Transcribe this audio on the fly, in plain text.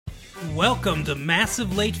Welcome to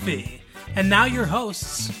Massive Late Fee, and now your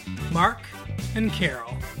hosts, Mark and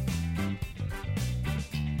Carol.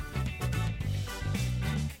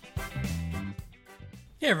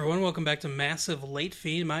 Hey everyone, welcome back to Massive Late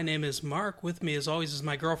Fee. My name is Mark. With me as always is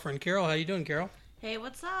my girlfriend Carol. How you doing, Carol? Hey,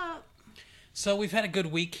 what's up? So we've had a good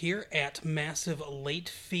week here at Massive Late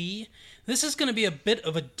Fee. This is going to be a bit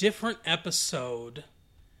of a different episode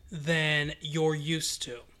than you're used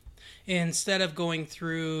to. Instead of going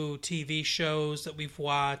through TV shows that we've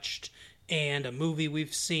watched and a movie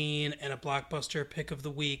we've seen and a blockbuster pick of the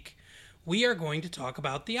week, we are going to talk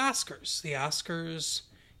about the Oscars. The Oscars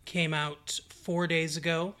came out 4 days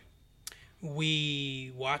ago.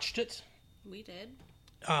 We watched it. We did.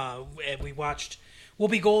 And we watched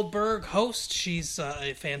Whoopi Goldberg host. She's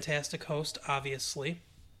a fantastic host, obviously.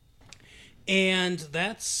 And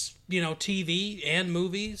that's, TV and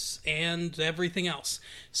movies and everything else.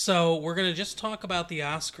 So we're going to just talk about the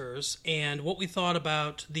Oscars and what we thought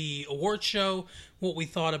about the award show, what we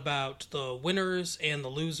thought about the winners and the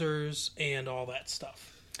losers and all that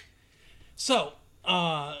stuff. So,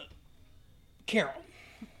 Carol.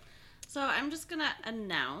 So I'm just going to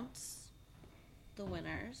announce the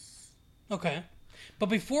winners. Okay. But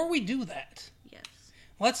before we do that, yes,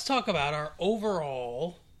 let's talk about our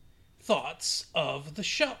overall thoughts of the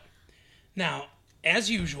show. Now, as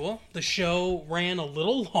usual, the show ran a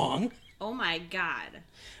little long. Oh my god.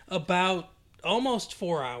 About almost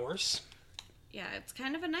 4 hours. Yeah, it's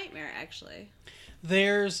kind of a nightmare, actually.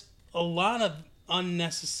 There's a lot of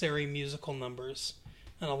unnecessary musical numbers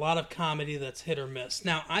and a lot of comedy that's hit or miss.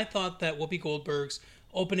 Now, I thought that Whoopi Goldberg's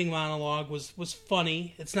opening monologue was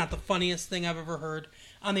funny. It's not the funniest thing I've ever heard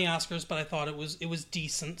on the Oscars, but I thought it was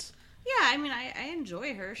decent. Yeah, I mean, I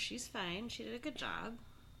enjoy her. She's fine. She did a good job.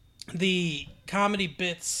 The comedy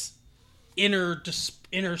bits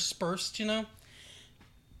interspersed,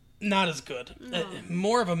 not as good. No.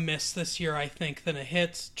 More of a miss this year, I think, than a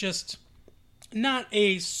hit. Just not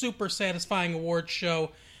a super satisfying award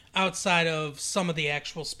show outside of some of the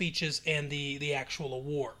actual speeches and the actual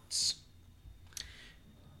awards.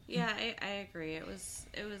 Yeah, I agree. It was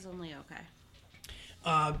only okay.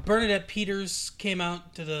 Bernadette Peters came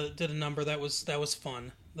out, did a number that was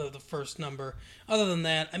fun. The first number. Other than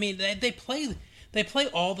that, I mean, they play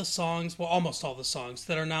all the songs, well, almost all the songs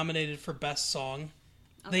that are nominated for Best Song.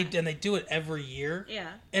 Okay. They do it every year.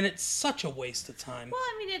 Yeah. And it's such a waste of time. Well,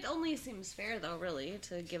 I mean, it only seems fair, though, really,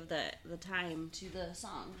 to give the time to the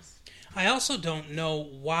songs. I also don't know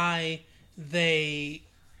why they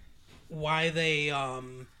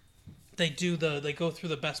go through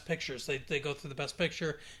the best pictures. They go through the best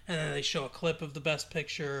picture and then they show a clip of the best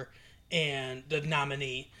picture and the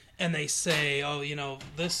nominee and they say, oh,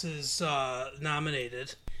 this is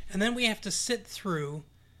nominated. And then we have to sit through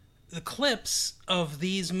the clips of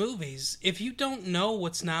these movies. If you don't know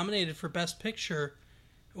what's nominated for best picture,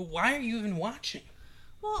 why are you even watching?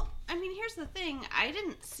 Well, I mean, here's the thing. I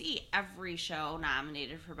didn't see every show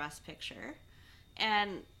nominated for Best Picture,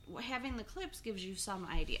 and having the clips gives you some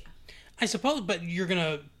idea. I suppose, but you're going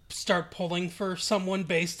to start pulling for someone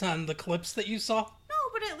based on the clips that you saw? No,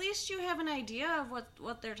 but at least you have an idea of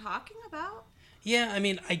what they're talking about. Yeah, I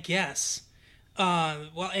mean, I guess.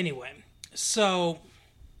 Well, anyway, so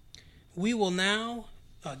we will now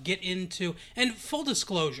get into... And full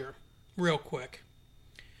disclosure, real quick.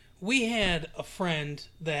 We had a friend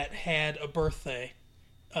that had a birthday.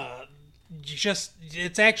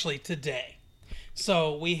 It's actually today.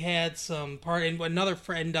 So we had some party, and another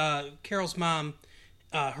friend, Carol's mom,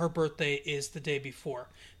 her birthday is the day before.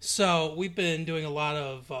 So we've been doing a lot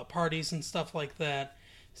of parties and stuff like that,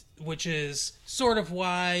 which is sort of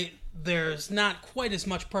why there's not quite as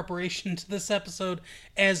much preparation to this episode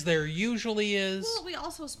as there usually is. Well, we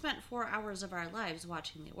also spent 4 hours of our lives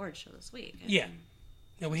watching the award show this week. Yeah,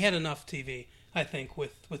 we had enough TV, I think,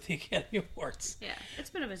 with the Academy Awards. Yeah, it's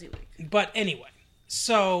been a busy week. But anyway,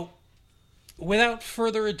 so... Without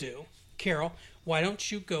further ado, Carol, why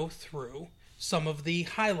don't you go through some of the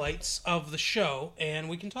highlights of the show and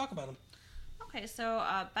we can talk about them. Okay, so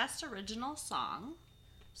Best Original Song,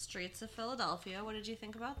 Streets of Philadelphia. What did you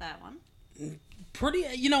think about that one? Pretty,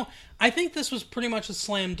 I think this was pretty much a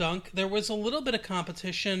slam dunk. There was a little bit of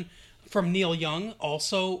competition from Neil Young,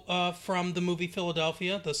 also from the movie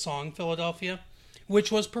Philadelphia, the song Philadelphia,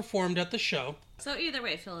 which was performed at the show. So either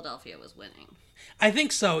way, Philadelphia was winning. I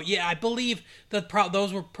think so. Yeah, I believe that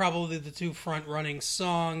those were probably the two front-running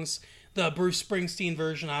songs. The Bruce Springsteen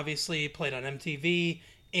version obviously played on MTV,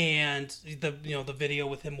 and the video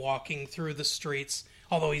with him walking through the streets.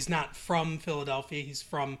 Although he's not from Philadelphia, he's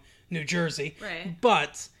from New Jersey. Right.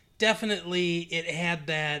 But definitely it had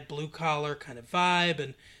that blue collar kind of vibe,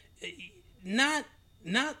 and not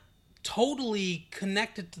totally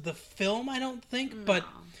connected to the film, I don't think, but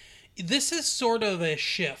this is sort of a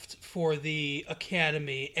shift for the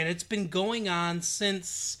Academy, and it's been going on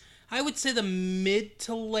since, I would say, the mid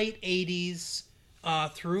to late 80s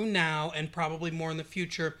through now, and probably more in the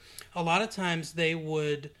future. A lot of times they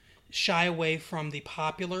would shy away from the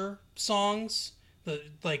popular songs,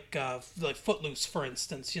 like Footloose, for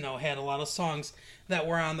instance, had a lot of songs that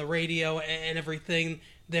were on the radio and everything.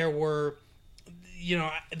 There were, and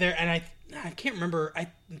I can't remember.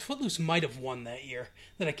 Footloose might have won that year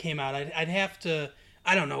that it came out. I'd have to.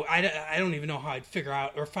 I don't know. I don't even know how I'd figure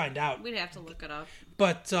out or find out. We'd have to look it up.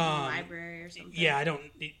 But in the library or something. Yeah,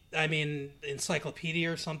 I mean, encyclopedia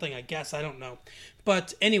or something. I guess I don't know.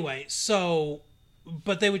 But anyway,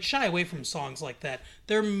 but they would shy away from songs like that.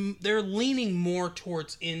 They're leaning more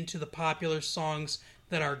towards into the popular songs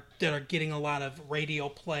that are getting a lot of radio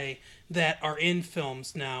play that are in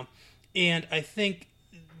films now. And I think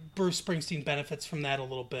Bruce Springsteen benefits from that a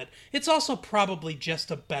little bit. It's also probably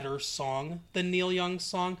just a better song than Neil Young's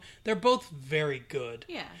song. They're both very good.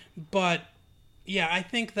 Yeah. But yeah, I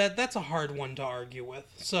think that's a hard one to argue with.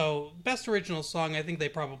 So, best original song, I think they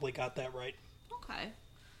probably got that right. Okay.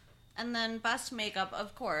 And then best makeup,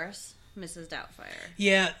 of course, Mrs. Doubtfire.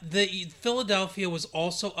 Yeah, the Philadelphia was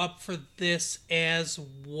also up for this, as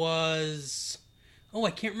was... Oh,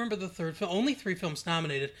 I can't remember the third film. Only 3 films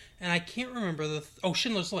nominated, and I can't remember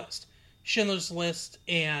Schindler's List. Schindler's List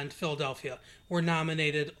and Philadelphia were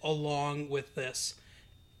nominated along with this.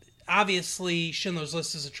 Obviously, Schindler's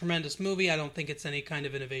List is a tremendous movie. I don't think it's any kind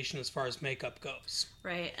of innovation as far as makeup goes.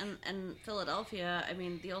 Right, and Philadelphia, I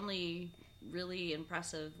mean, the only really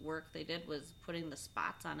impressive work they did was putting the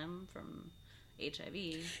spots on him from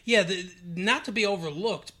HIV. Yeah, not to be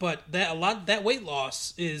overlooked, but that weight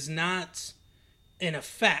loss is not an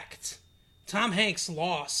effect. Tom Hanks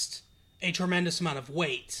lost a tremendous amount of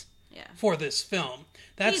weight for this film.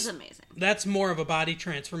 He's amazing. That's more of a body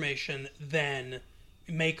transformation than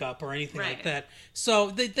makeup or anything like that.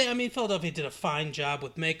 So I mean, Philadelphia did a fine job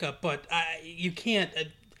with makeup, but you can't.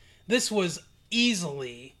 This was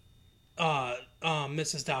easily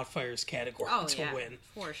Mrs. Doubtfire's category to win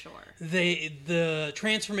for sure. The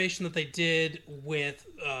transformation that they did with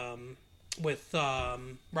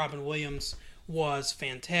Robin Williams was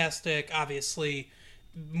fantastic. Obviously,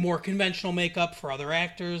 more conventional makeup for other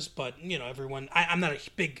actors, but everyone. I'm not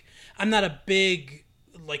a big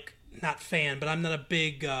not fan, but I'm not a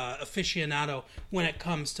big aficionado when it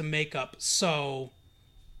comes to makeup. So,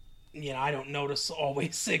 I don't notice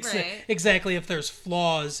always exactly if there's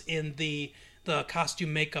flaws in the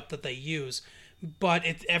costume makeup that they use. But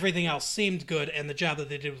everything else seemed good, and the job that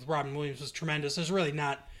they did with Robin Williams was tremendous. There's really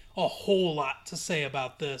not a whole lot to say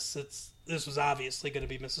about this. This was obviously going to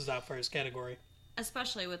be Mrs. Doubtfire's category.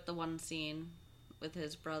 Especially with the one scene with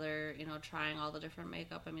his brother, trying all the different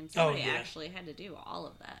makeup. I mean, somebody actually had to do all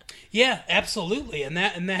of that. Yeah, absolutely. And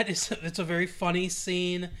that is, it's a very funny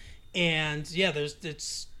scene. And yeah,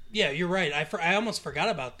 you're right. I almost forgot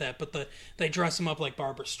about that, but they dress him up like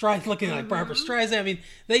Barbra Streisand, looking like Barbra Streisand. I mean,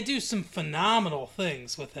 they do some phenomenal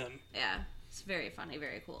things with him. Yeah, it's very funny,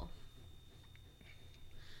 very cool.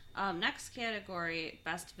 Next category,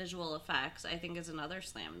 best visual effects, I think is another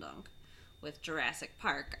slam dunk with Jurassic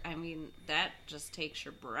Park. I mean, that just takes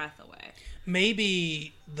your breath away.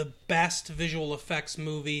 Maybe the best visual effects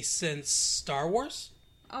movie since Star Wars?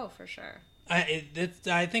 Oh, for sure.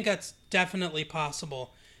 I think that's definitely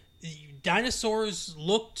possible. Dinosaurs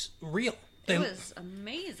looked real. It was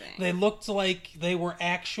amazing. They looked like they were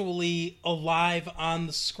actually alive on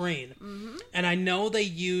the screen. Mm-hmm. And I know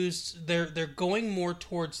they're going more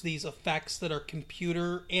towards these effects that are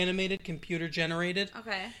computer animated, computer generated.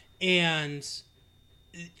 Okay. And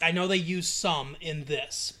I know they use some in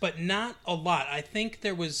this, but not a lot. I think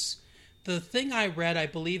there was... The thing I read, I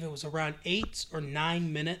believe it was around 8 or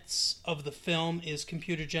 9 minutes of the film is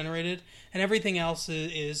computer generated, and everything else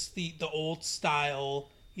is the old style,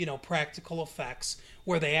 practical effects,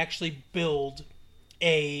 where they actually build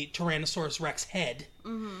a Tyrannosaurus Rex head.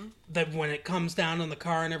 Mm-hmm. That when it comes down in the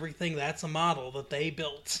car and everything, that's a model that they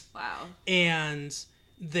built. Wow. And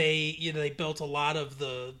they built a lot of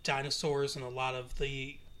the dinosaurs and a lot of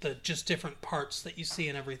the just different parts that you see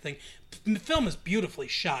and everything. The film is beautifully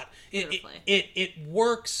shot. It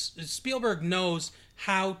works. Spielberg knows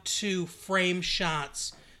how to frame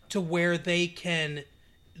shots to where they can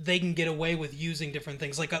get away with using different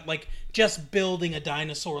things, like just building a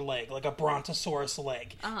dinosaur leg, like a brontosaurus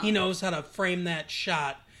leg. Uh-huh. He knows how to frame that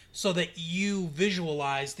shot so that you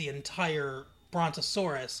visualize the entire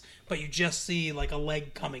brontosaurus, but you just see like a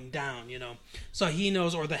leg coming down, you know. So he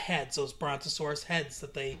knows, or the heads, those brontosaurus heads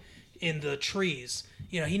that they in the trees.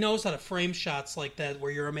 You know, he knows how to frame shots like that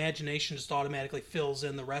where your imagination just automatically fills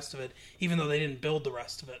in the rest of it, even though they didn't build the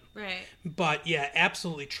rest of it. Right. But yeah,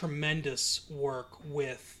 absolutely tremendous work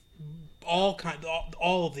with all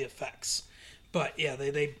of the effects. But yeah,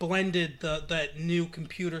 they blended that new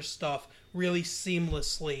computer stuff really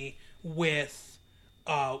seamlessly with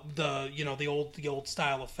the old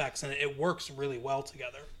style effects, and it works really well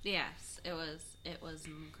together. Yes, it was an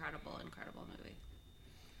incredible movie.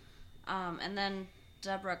 And then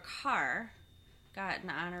Deborah Kerr got an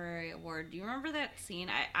honorary award. Do you remember that scene?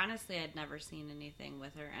 I honestly had never seen anything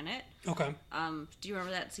with her in it. Okay. Do you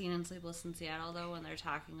remember that scene in Sleepless in Seattle though, when they're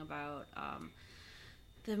talking about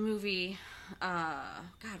the movie?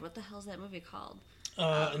 God, what the hell is that movie called?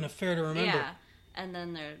 An Affair to Remember. Yeah. And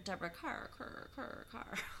then they're Deborah Kerr.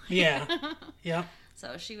 Yeah. Yeah.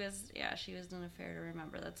 So she was in Affair to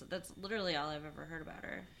Remember. That's literally all I've ever heard about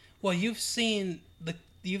her. Well, you've seen The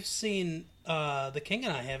King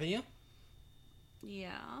and I, haven't you?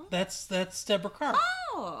 Yeah. That's Deborah Kerr.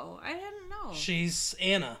 Oh, I didn't know. She's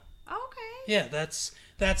Anna. Okay. Yeah, that's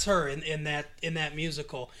her in that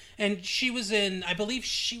musical. And she was in, I believe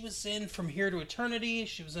she was in From Here to Eternity.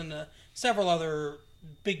 She was in several other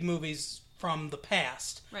big movies from the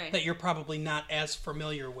past that you're probably not as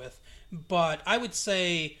familiar with. But I would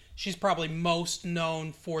say she's probably most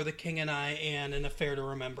known for The King and I and An Affair to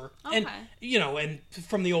Remember. Okay. And, and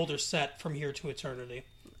from the older set From Here to Eternity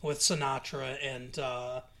with Sinatra and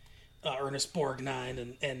Ernest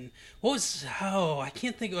Borgnine and what was, I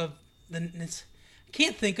can't think of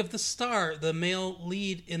the star, the male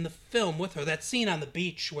lead in the film with her. That scene on the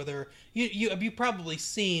beach where you've probably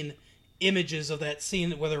seen images of that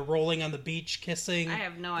scene where they're rolling on the beach kissing. I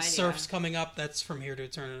have no idea. Surf's coming up. That's From Here to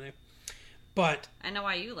Eternity. But I know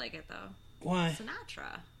why you like it though. Why?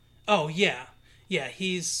 Sinatra. Oh yeah, yeah.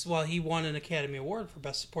 He won an Academy Award for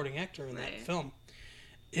Best Supporting Actor in that film.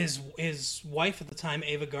 His wife at the time,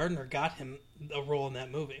 Ava Gardner, got him a role in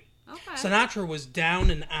that movie. Okay. Sinatra was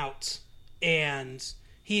down and out, and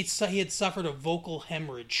he had suffered a vocal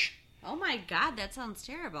hemorrhage. Oh my God, that sounds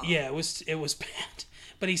terrible. Yeah, it was bad.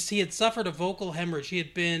 But he had suffered a vocal hemorrhage. He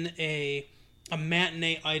had been a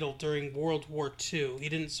matinee idol during World War II. He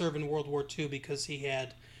didn't serve in World War II because he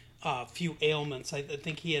had a few ailments. I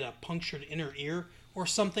think he had a punctured inner ear or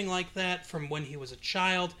something like that from when he was a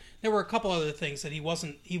child. There were a couple other things that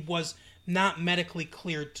he was not medically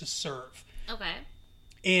cleared to serve. Okay.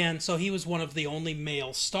 And so he was one of the only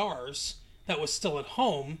male stars that was still at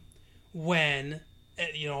home when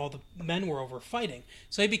all the men were over fighting.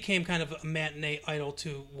 So he became kind of a matinee idol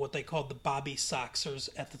to what they called the Bobby Soxers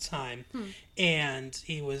at the time. And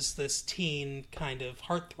he was this teen kind of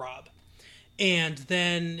heartthrob. And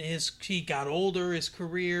then he got older, his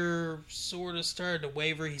career sort of started to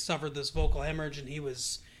waver. He suffered this vocal hemorrhage, and he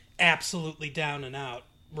was absolutely down and out,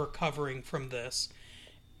 recovering from this.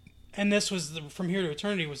 And this was, From Here to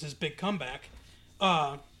Eternity was his big comeback.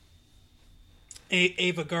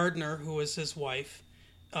 Ava Gardner, who was his wife,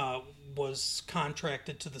 was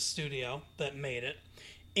contracted to the studio that made it.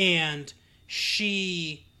 And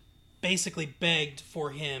she basically begged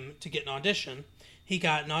for him to get an audition. He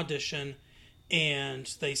got an audition, and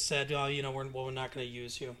they said, we're not going to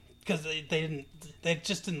use you. Because they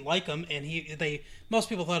just didn't like him, and most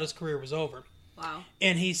people thought his career was over. Wow.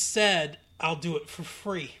 And he said, I'll do it for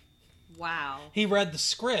free. Wow. He read the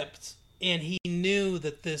script, and he knew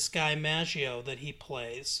that this guy Maggio that he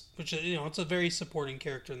plays, which it's a very supporting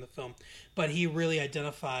character in the film, but he really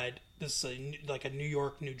identified this like a New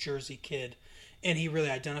York, New Jersey kid, and he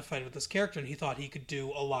really identified with this character, and he thought he could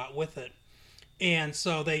do a lot with it. And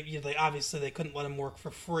so they obviously they couldn't let him work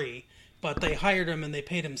for free, but they hired him and they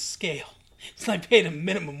paid him scale. So they paid him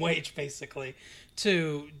minimum wage basically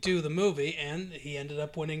to do the movie, and he ended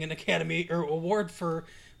up winning an Academy Award for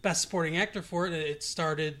Best Supporting Actor for it. It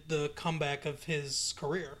started the comeback of his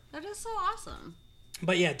career. That is so awesome.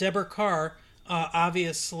 But yeah, Deborah Kerr,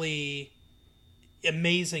 obviously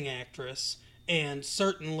amazing actress, and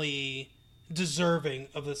certainly deserving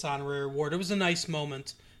of this honorary award. It was a nice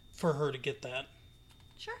moment for her to get that.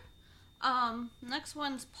 Sure. Next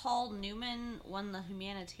one's Paul Newman won the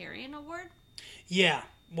Humanitarian Award. Yeah.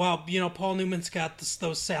 Well, Paul Newman's got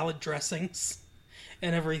those salad dressings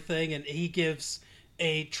and everything, and he gives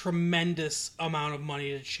a tremendous amount of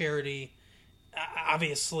money to charity.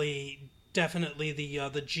 Obviously, definitely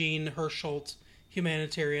the Jean Hersholt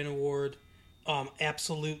Humanitarian Award,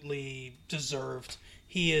 absolutely deserved.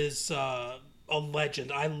 He is a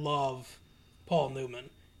legend. I love Paul Newman.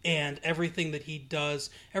 and everything that he does,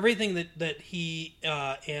 everything that he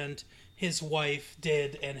and his wife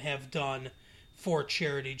did and have done for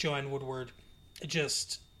charity, Joanne Woodward,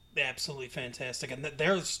 just absolutely fantastic. And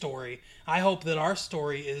their story, I hope that our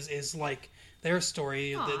story is like their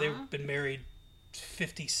story. Aww. They've been married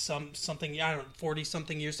 50 something, I don't know, 40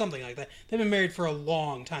 something years, something like that. They've been married for a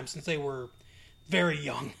long time, since they were very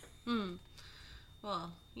young.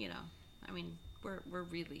 Well, you know, I mean, we're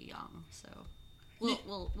really young, so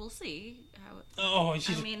we'll see how it, Oh,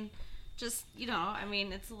 I mean, just, you know, I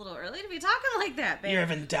mean, it's a little early to be talking like that, babe. You're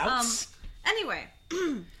having doubts? Anyway.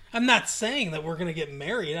 I'm not saying that we're going to get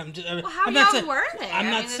married. I'm just. Well, how I'm young not saying, were they? I'm I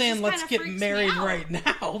not mean, saying let's get married out. right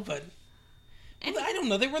now, but I don't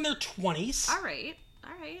know. They were in their 20s. All right,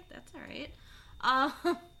 that's all right.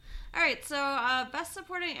 All right, so best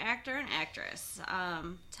supporting actor and actress.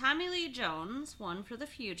 Tommy Lee Jones won for The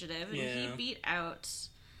Fugitive, and he beat out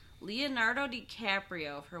Leonardo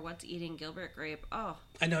DiCaprio for What's Eating Gilbert Grape. Oh,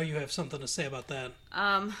 I know you have something to say about that.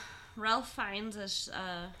 Ralph Fiennes is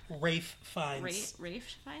Rafe Fiennes.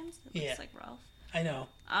 Rafe Fiennes? It looks like Ralph. I know.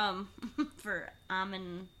 For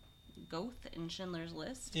Amon Goth in Schindler's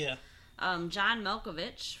List. Yeah. John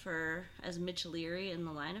Malkovich as Mitch Leary in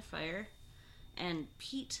The Line of Fire, and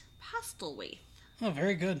Pete Postlethwaite. Oh,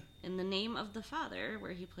 very good. In The Name of the Father,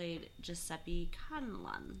 where he played Giuseppe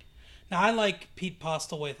Conlon. Now, I like Pete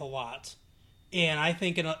Postlethwaite a lot, and I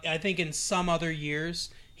think in some other years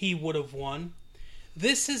he would have won.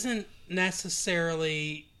 This isn't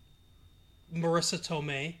necessarily Marissa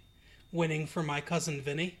Tomei winning for My Cousin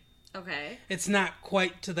Vinny. Okay. It's not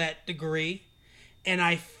quite to that degree. And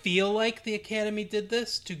I feel like the Academy did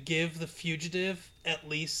this to give The Fugitive at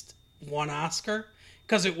least one Oscar,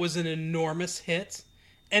 because it was an enormous hit,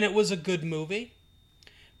 and it was a good movie.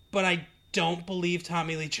 But I don't believe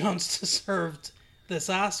Tommy Lee Jones deserved this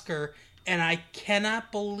Oscar, and I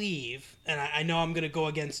cannot believe, and I know I'm going to go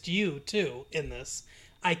against you, too, in this,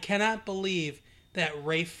 I cannot believe that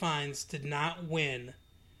Ralph Fiennes did not win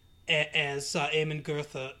as Eamon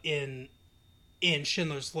Gurtha in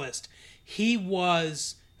Schindler's List. He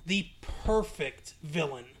was the perfect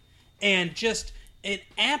villain, and just an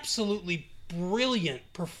absolutely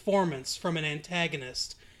brilliant performance from an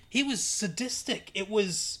antagonist. He was sadistic. It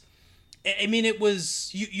was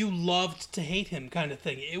you loved to hate him kind of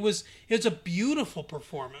thing. It was a beautiful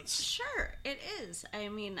performance. Sure, it is. I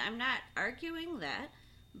mean, I'm not arguing that,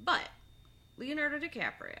 but Leonardo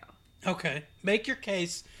DiCaprio. Okay, make your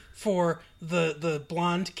case for the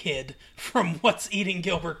blonde kid from What's Eating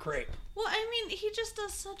Gilbert Grape. Well, I mean, he just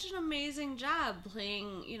does such an amazing job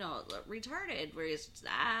playing, you know, retarded, where he's just,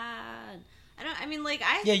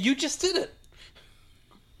 Yeah, you just did it.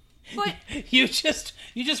 But you just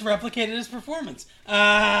replicated his performance.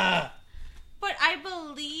 But I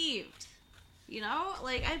believed,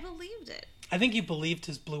 I believed it. I think you believed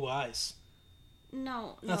his blue eyes.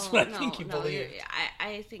 No, That's what I think you believed.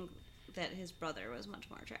 I think that his brother was much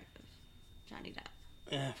more attractive, Johnny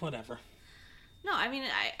Depp. Whatever. No, I mean,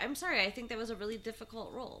 I'm sorry. I think that was a really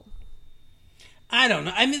difficult role. I don't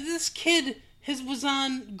know. I mean, this kid was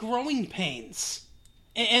on Growing Pains.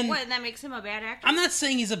 And what, and that makes him a bad actor? I'm not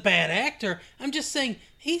saying he's a bad actor. I'm just saying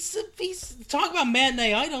he's talk about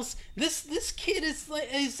matinee idols. This kid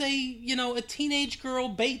is a teenage girl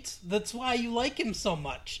bait. That's why you like him so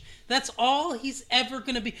much. That's all he's ever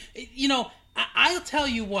going to be. I'll tell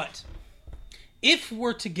you what. If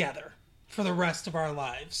we're together for the rest of our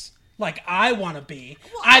lives, like I want to be,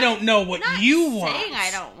 well, I don't know what you want. I'm not saying I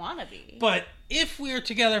don't want to be. But if we're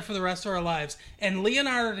together for the rest of our lives and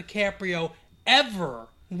Leonardo DiCaprio ever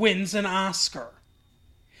wins an Oscar,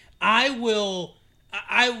 what will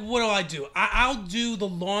I do? I'll do the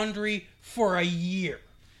laundry for a year.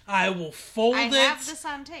 I will fold it. I have this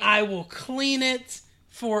on tape. I will clean it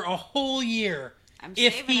for a whole year.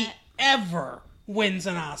 If he ever wins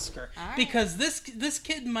an Oscar. Right. Because this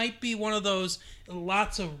kid might be one of those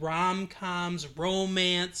lots of rom-coms,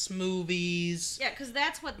 romance movies. Yeah, because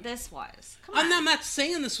that's what this was. Come on. I'm not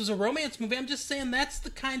saying this was a romance movie. I'm just saying that's the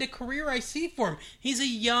kind of career I see for him. He's a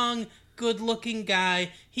young, good-looking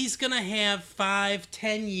guy. He's going to have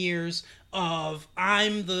 5-10 years of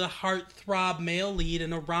I'm the heartthrob male lead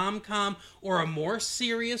in a rom-com or a more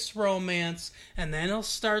serious romance, and then he'll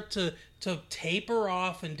start to taper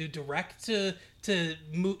off and do direct to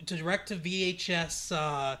VHS,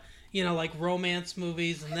 like romance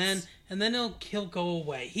movies, and then he'll go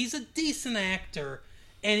away. He's a decent actor,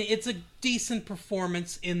 and it's a decent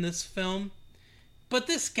performance in this film. But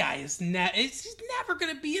this guy he's never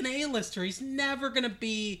going to be an A-lister. He's never going to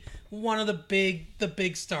be one of the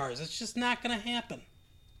big stars. It's just not going to happen.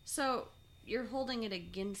 So you're holding it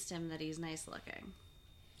against him that he's nice looking.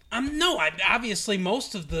 No, obviously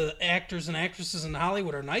most of the actors and actresses in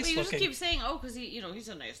Hollywood are nice But you looking. just keep saying, "Oh, because he's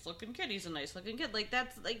a nice looking kid. He's a nice looking kid." Like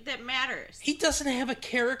that matters. He doesn't have a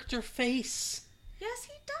character face. Yes,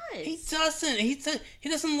 he does. He doesn't. He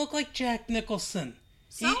doesn't look like Jack Nicholson.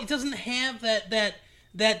 So? He doesn't have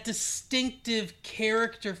that distinctive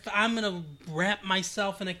character. I'm gonna wrap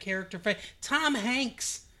myself in a character face. Tom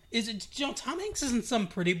Hanks Tom Hanks isn't some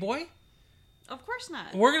pretty boy. Of course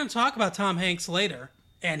not. We're gonna talk about Tom Hanks later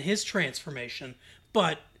and his transformation,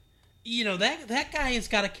 but that guy has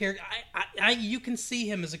got a character. You can see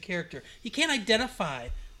him as a character. You can't identify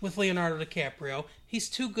with Leonardo DiCaprio. He's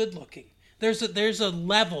too good looking. There's a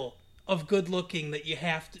level of good looking that you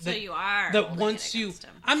have to. So you are. That once you.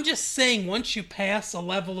 Him. I'm just saying, once you pass a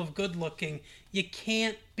level of good looking, you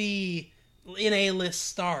can't be an A-list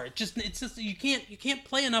star. It's just you can't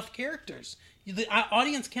play enough characters. The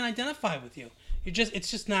audience can't identify with you. It's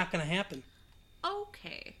just not going to happen.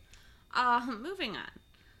 Okay. Moving on.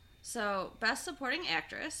 So, Best Supporting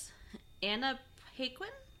Actress, Anna Paquin?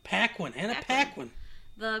 Anna Paquin.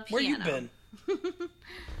 The piano. Where you been?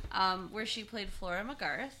 Where she played Flora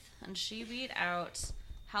McGarth, and she beat out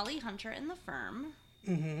Holly Hunter in The Firm,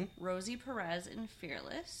 Rosie Perez in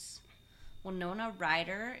Fearless, Winona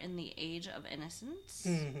Ryder in The Age of Innocence,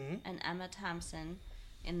 and Emma Thompson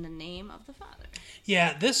in The Name of the Father.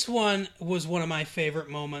 Yeah, this one was one of my favorite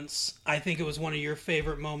moments. I think it was one of your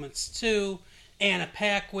favorite moments too. Anna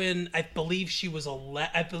Paquin, I believe she's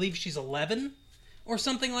 11 or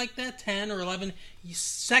something like that, 10 or 11.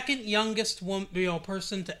 Second youngest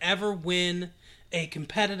person to ever win a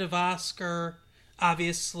competitive Oscar.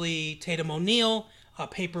 Obviously, Tatum O'Neal,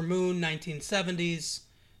 Paper Moon, 1970s.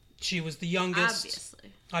 She was the youngest.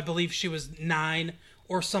 Obviously. I believe she was 9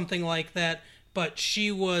 or something like that. But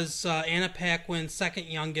she was Anna Paquin, second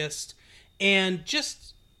youngest. And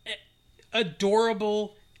just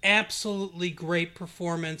adorable, absolutely great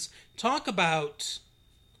performance. Talk about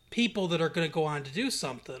people that are going to go on to do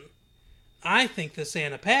something. I think this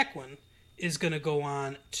Anna Paquin is going to go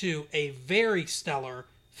on to a very stellar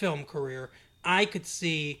film career. I could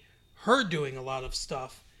see her doing a lot of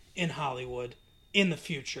stuff in Hollywood in the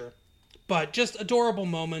future. But just adorable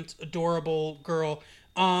moment, adorable girl.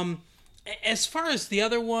 As far as the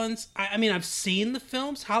other ones, I mean, I've seen the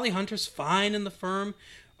films. Holly Hunter's fine in The Firm.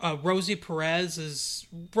 Rosie Perez is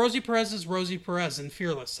Rosie Perez in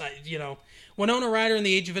Fearless. Winona Ryder in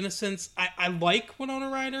The Age of Innocence. I like Winona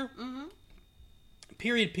Ryder. Mm-hmm.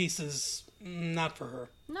 Period pieces, not for her.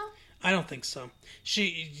 No, I don't think so.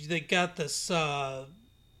 They got this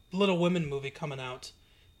Little Women movie coming out.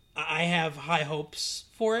 I have high hopes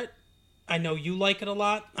for it. I know you like it a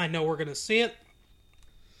lot. I know we're going to see it.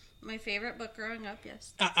 my favorite book growing up,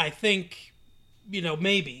 yes. I think,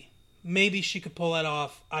 maybe she could pull that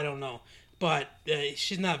off. I don't know. But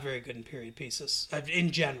she's not very good in period pieces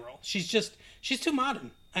in general. She's too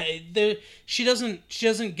modern. She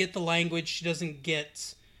doesn't get the language. She doesn't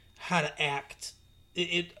get how to act.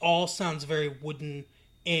 It all sounds very wooden,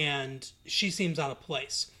 and she seems out of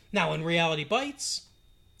place. Now, in Reality Bites,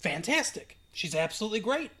 fantastic. She's absolutely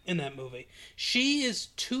great in that movie. She is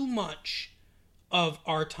too much of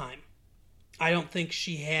our time. I don't think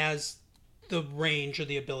she has the range or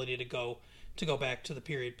the ability to go back to the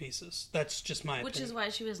period pieces. That's just my opinion. Which is why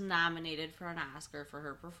she was nominated for an Oscar for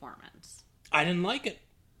her performance. I didn't like it.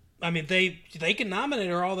 I mean, they can nominate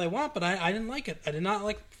her all they want, but I didn't like it. I did not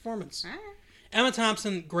like the performance. All right. Emma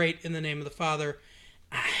Thompson, great in The Name of the Father.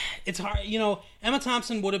 It's hard, Emma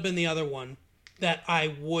Thompson would have been the other one that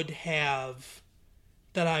I would have,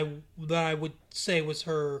 that I would say was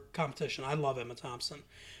her competition. I love Emma Thompson,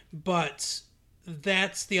 but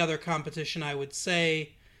that's the other competition I would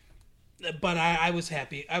say. But I was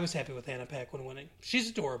happy. I was happy with Anna Paquin winning. She's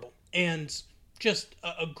adorable and just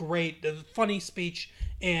a great, funny speech,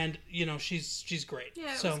 and she's great.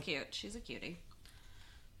 Yeah, it was cute. She's a cutie.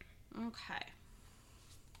 Okay.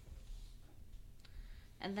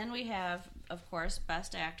 And then we have, of course,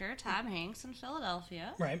 Best Actor, Tom Hanks in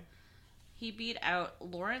Philadelphia. Right. He beat out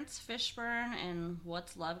Lawrence Fishburne in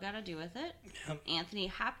What's Love Gotta Do With It, Yep. Anthony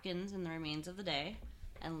Hopkins in The Remains of the Day,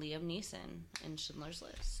 and Liam Neeson in Schindler's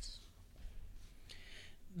List.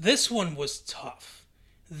 This one was tough.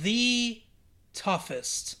 The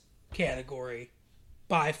toughest category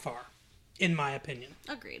by far, in my opinion.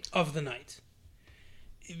 Agreed. Of the night.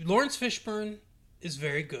 Lawrence Fishburne is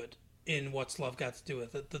very good in What's Love Got to Do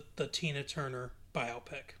With It, the Tina Turner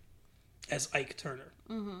biopic as Ike Turner.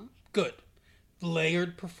 Mm-hmm. Good.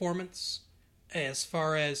 Layered performance as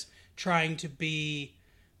far as trying to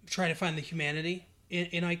find the humanity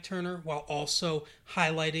in Ike Turner while also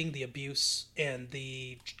highlighting the abuse and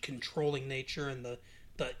the controlling nature and the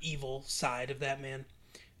the evil side of that man,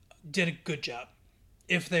 did a good job.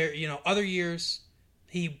 If there, other years,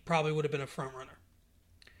 he probably would have been a front runner.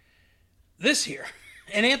 This year,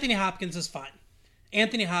 and Anthony Hopkins is fine.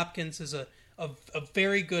 Anthony Hopkins is a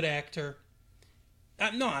very good actor.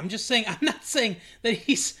 No, I'm not saying that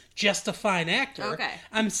he's just a fine actor. Okay.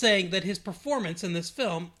 I'm saying that his performance in this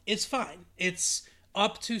film is fine. It's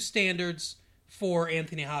up to standards for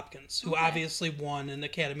Anthony Hopkins, who obviously won an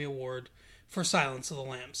Academy Award for Silence of the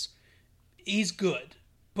Lambs. He's good,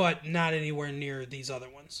 but not anywhere near these other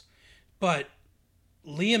ones. But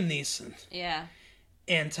Liam Neeson Yeah.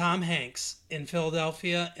 and Tom Hanks in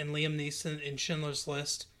Philadelphia and Liam Neeson in Schindler's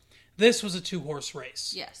List, this was a two-horse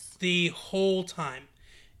race. Yes. The whole time.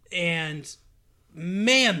 And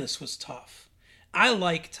man, this was tough. I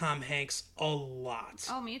like Tom Hanks a lot.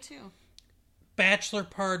 Oh, me too. Bachelor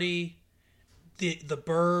Party, the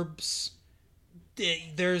Burbs,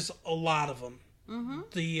 there's a lot of them.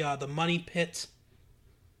 Mm-hmm. The Money Pit.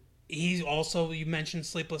 He's also, you mentioned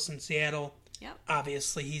Sleepless in Seattle. Yep.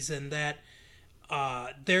 Obviously, he's in that.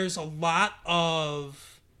 There's a lot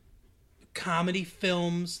of comedy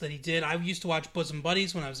films that he did. I used to watch Bosom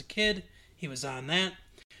Buddies when I was a kid. He was on that.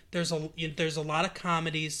 There's a lot of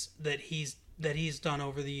comedies that he's done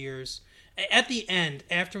over the years. At the end,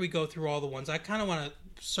 after we go through all the ones, I kind of want to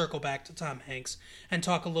circle back to Tom Hanks and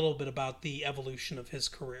talk a little bit about the evolution of his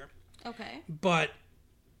career. Okay. But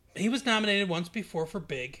he was nominated once before for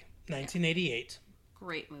Big, 1988.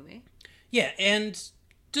 Great movie. Yeah, and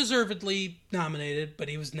deservedly nominated, but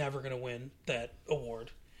he was never going to win that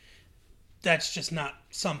award. That's just not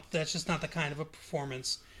the kind of a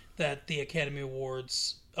performance that the Academy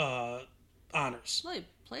Awards honors. Well, he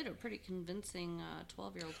played a pretty convincing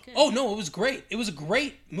 12-year-old kid. Oh no, it was great. It was a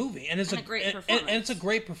great movie, and it's a great performance. And it's a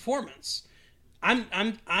great performance.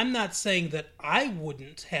 I'm not saying that I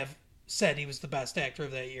wouldn't have said he was the best actor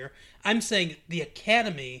of that year. I'm saying the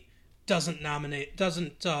Academy doesn't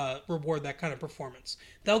reward that kind of performance.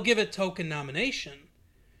 They'll give it token nomination,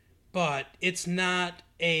 but it's not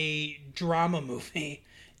a drama movie.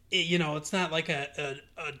 It's not like a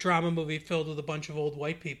drama movie filled with a bunch of old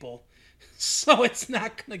white people. So it's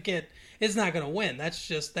not gonna win. That's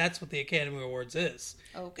what the Academy Awards is.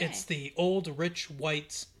 Okay. It's the old rich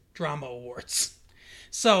white drama awards.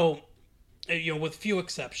 So, with few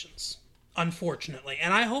exceptions, unfortunately.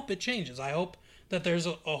 And I hope it changes. I hope that there's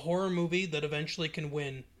a horror movie that eventually can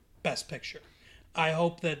win Best Picture. I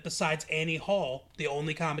hope that besides Annie Hall, the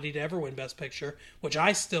only comedy to ever win Best Picture, which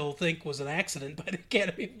I still think was an accident by the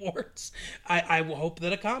Academy Awards, I hope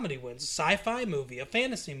that a comedy wins. A sci-fi movie, a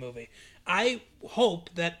fantasy movie. I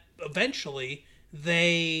hope that eventually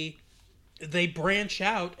they branch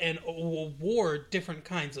out and award different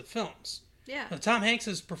kinds of films. Yeah. Now, Tom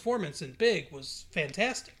Hanks' performance in Big was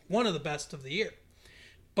fantastic. One of the best of the year.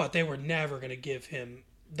 But they were never going to give him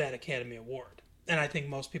that Academy Award. And I think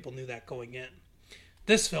most people knew that going in.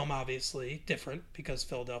 This film, obviously, different because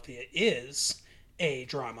Philadelphia is a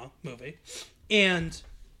drama movie. And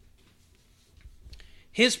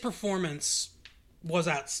his performance was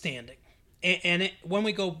outstanding. And when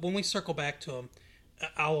we circle back to him,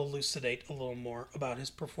 I'll elucidate a little more about his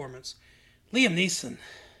performance. Liam Neeson.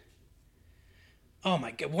 Oh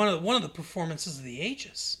my God, one of the performances of the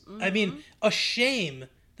ages. Mm-hmm. I mean, a shame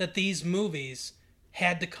that these movies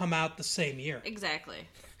had to come out the same year. Exactly.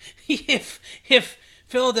 If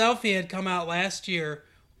Philadelphia had come out last year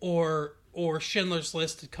or Schindler's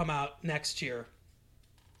List had come out next year,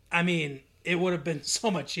 I mean, it would have been so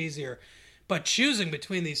much easier. But choosing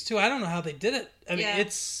between these two, I don't know how they did it. I mean,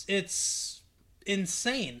 it's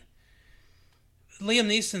insane. Liam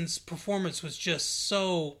Neeson's performance was just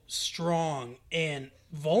so strong and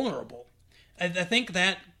vulnerable. I think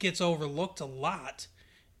that gets overlooked a lot,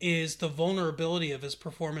 is the vulnerability of his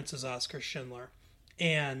performance as Oscar Schindler.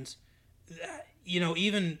 And,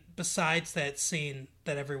 even besides that scene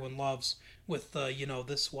that everyone loves with,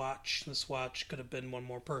 this watch could have been one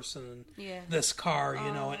more person, and this car,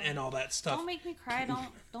 and all that stuff. Don't make me cry.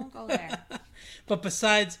 Don't go there. But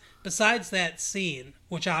besides that scene,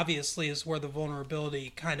 which obviously is where the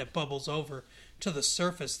vulnerability kind of bubbles over to the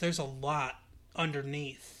surface, there's a lot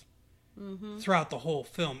underneath throughout the whole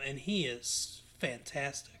film, and he is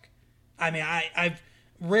fantastic. I mean, I've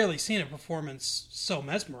rarely seen a performance so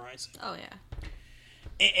mesmerizing. Oh, yeah.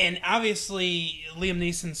 And obviously, Liam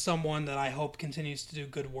Neeson's someone that I hope continues to do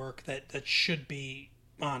good work that should be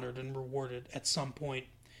honored and rewarded at some point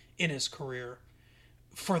in his career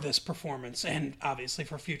for this performance, and obviously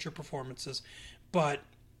for future performances. But,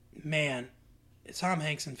 man, Tom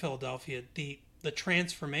Hanks in Philadelphia, the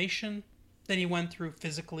transformation that he went through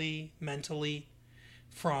physically, mentally,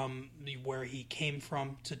 from where he came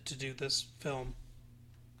from to do this film.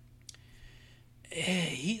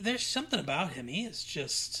 There's something about him. He's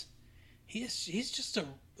just a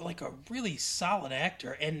really solid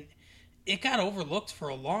actor, and it got overlooked for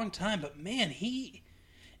a long time. But man,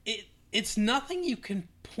 it's nothing you can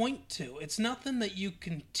point to. It's nothing that you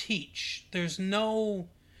can teach. There's no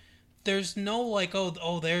like,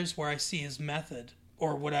 there's where I see his method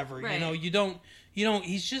or whatever. Right. You don't.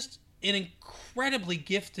 He's just an incredibly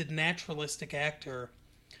gifted naturalistic actor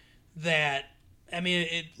that, I mean,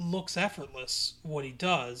 it looks effortless what he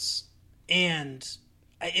does, and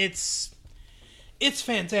it's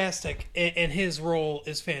fantastic, and his role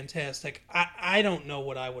is fantastic. I don't know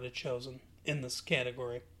what I would have chosen in this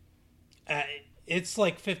category. It's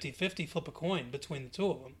like 50-50, flip a coin between the two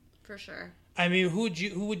of them. For sure. I mean, who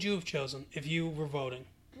would you have chosen if you were voting?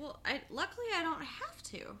 Well, luckily I don't have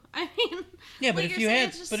to. I mean, yeah, but like if you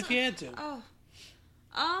had to, oh,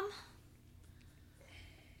 I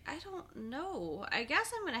don't know. I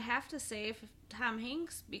guess I'm gonna have to say Tom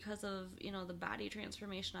Hanks because of the body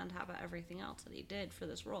transformation on top of everything else that he did for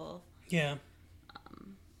this role. Yeah.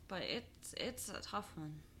 But it's a tough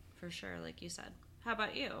one for sure, like you said. How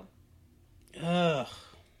about you? Ugh.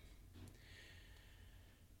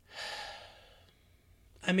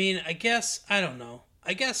 I mean, I guess, I don't know.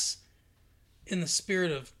 I guess in the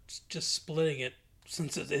spirit of just splitting it,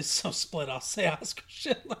 since it is so split, I'll say Oscar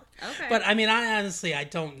Schindler. Okay. But I mean, I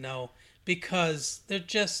don't know, because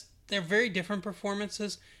they're very different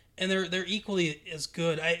performances, and they're equally as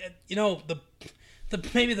good.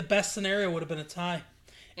 Maybe the best scenario would have been a tie.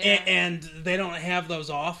 Yeah. And they don't have those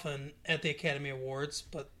often at the Academy Awards,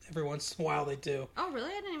 but every once in a while they do. Oh, really?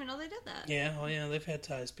 I didn't even know they did that. Yeah, well, yeah, they've had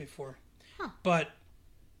ties before. Huh. But,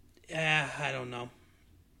 I don't know.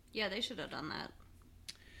 Yeah, they should have done that.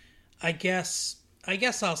 I guess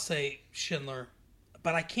I'll say Schindler,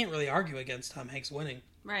 but I can't really argue against Tom Hanks winning.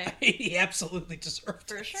 Right. He absolutely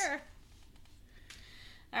deserved it. For sure.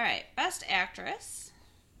 All right, Best Actress.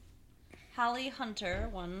 Holly Hunter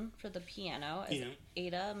won for The Piano as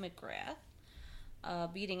Ada McGrath,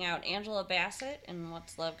 beating out Angela Bassett in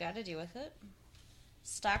What's Love Got to Do with It.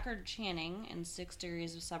 Stockard Channing in 6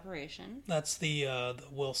 Degrees of Separation. That's the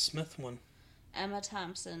Will Smith one. Emma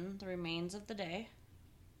Thompson, The Remains of the Day.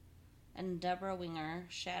 And Deborah Winger,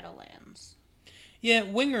 Shadowlands. Yeah,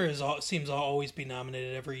 Winger seems to always be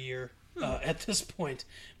nominated every year at this point.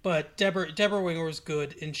 But Deborah Winger was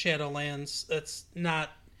good in Shadowlands. That's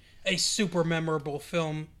not a super memorable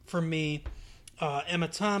film for me. Emma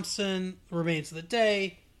Thompson, Remains of the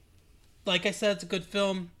Day. Like I said, it's a good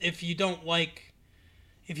film. If you don't like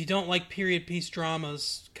period piece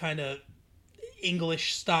dramas, kind of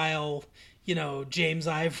English style, James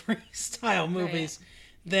Ivory style movies,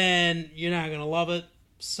 then you're not gonna love it.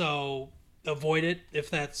 So avoid it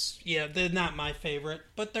if they're not my favorite,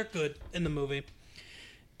 but they're good in the movie.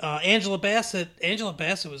 Angela Bassett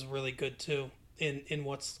was really good too in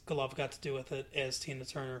What's Love Got to Do with It as Tina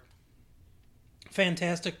Turner.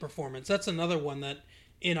 Fantastic performance. That's another one that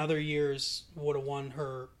in other years would have won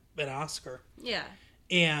her an Oscar. Yeah.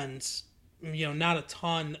 And, not a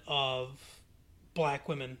ton of black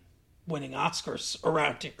women winning Oscars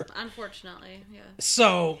around here. Unfortunately, yeah.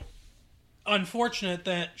 So, unfortunate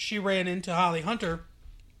that she ran into Holly Hunter,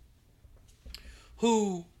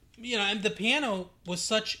 who, and The Piano was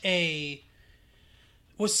such an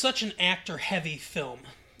actor-heavy film.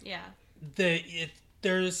 Yeah.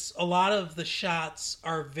 There's a lot of the shots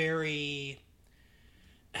are very,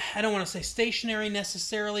 I don't want to say stationary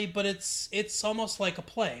necessarily, but it's almost like a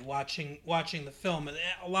play watching the film.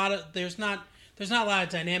 There's not a lot of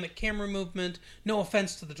dynamic camera movement. No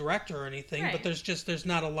offense to the director or anything, right. But there's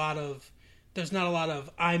not a lot of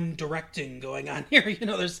I'm directing going on here.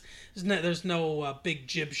 There's no big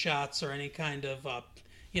jib shots or any kind of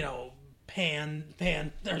pan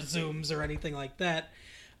or zooms or anything like that.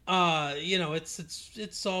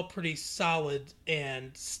 It's all pretty solid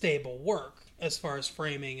and stable work as far as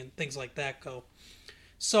framing and things like that go.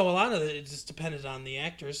 So a lot of it just depended on the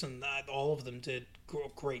actors, and all of them did a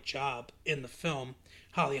great job in the film.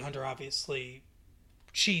 Holly Hunter, obviously,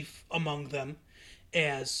 chief among them,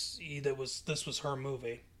 as this was her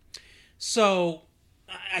movie. So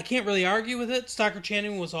I can't really argue with it. Stockard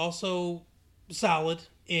Channing was also solid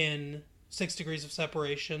in 6 Degrees of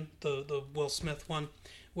Separation, the Will Smith one,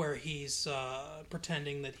 where he's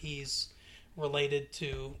pretending that he's related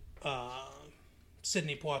to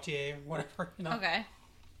Sidney Poitier or whatever, Okay.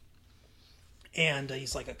 And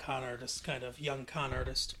he's like a con artist, kind of young con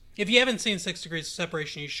artist. If you haven't seen 6 Degrees of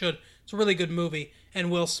Separation, you should. It's a really good movie, and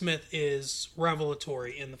Will Smith is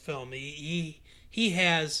revelatory in the film. He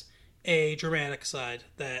has a dramatic side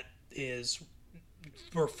that is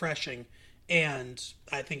refreshing and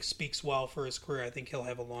I think speaks well for his career. I think he'll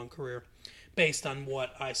have a long career based on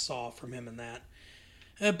what I saw from him in that.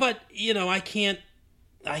 But I can't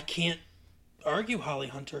argue Holly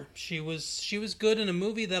Hunter. She was good in a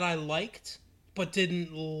movie that I liked but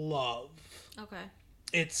didn't love. Okay.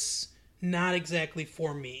 It's not exactly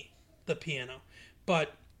for me, The Piano,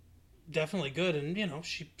 but definitely good. And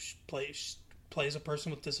she plays a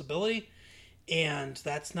person with disability, and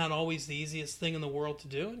that's not always the easiest thing in the world to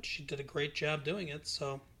do. And she did a great job doing it.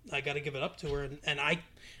 So I got to give it up to her. And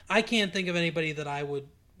I can't think of anybody that I would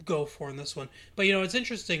go for in this one. But it's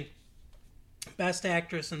interesting. Best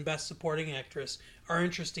Actress and Best Supporting Actress are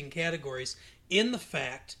interesting categories in the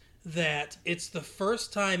fact that it's the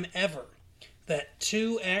first time ever that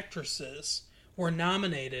two actresses were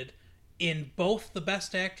nominated in both the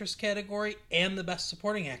Best Actress category and the Best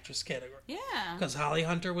Supporting Actress category. Yeah. Because Holly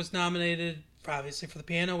Hunter was nominated, obviously, for The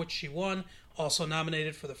Piano, which she won, also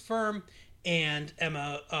nominated for The Firm, and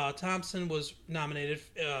Emma Thompson was nominated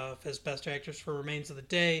as Best Actress for Remains of the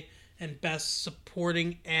Day, and Best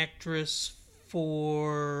Supporting Actress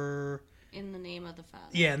for... In the Name of the Father.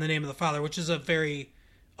 Yeah, In the Name of the Father, which is a very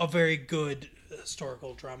good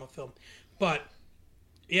historical drama film. But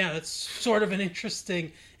yeah, that's sort of an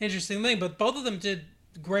interesting thing. But both of them did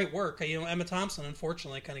great work. Emma Thompson,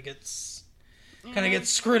 unfortunately, kind of gets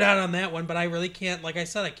screwed out on that one. But I really can't, like I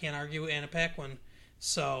said, I can't argue Anna Paquin.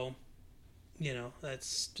 So,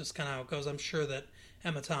 that's just kind of how it goes. I'm sure that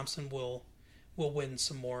Emma Thompson will win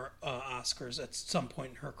some more Oscars at some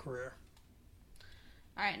point in her career.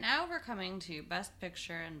 All right, now we're coming to Best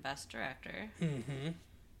Picture and Best Director. Mm-hmm.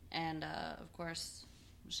 And, of course,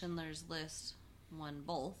 Schindler's List won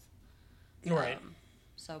both. Right.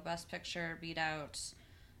 So Best Picture beat out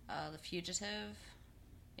The Fugitive,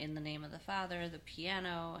 In the Name of the Father, The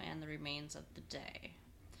Piano, and The Remains of the Day.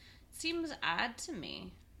 It seems odd to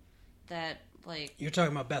me that, like... You're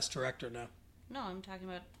talking about Best Director now. No, I'm talking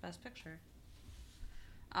about Best Picture.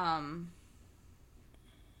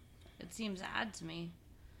 It seems odd to me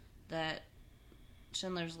that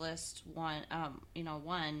Schindler's List won,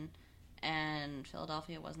 and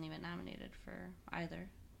Philadelphia wasn't even nominated for either.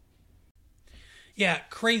 Yeah,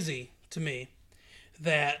 crazy to me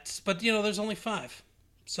that, but there's only 5,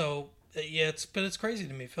 so yeah, it's crazy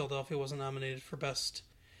to me. Philadelphia wasn't nominated for best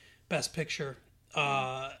picture.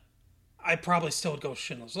 I probably still would go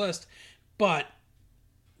Schindler's List, but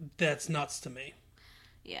that's nuts to me.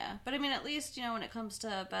 Yeah, but I mean, at least when it comes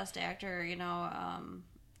to Best Actor,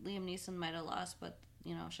 Liam Neeson might have lost, but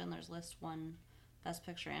Schindler's List won Best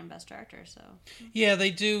Picture and Best Director. So yeah, they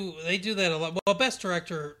do that a lot. Well, Best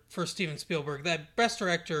Director for Steven Spielberg, that Best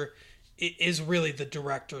Director is really the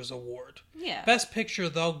director's award. Yeah. Best Picture,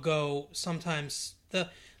 they'll go sometimes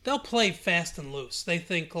they'll play fast and loose. They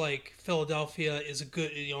think like Philadelphia is a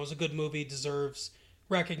good movie, deserves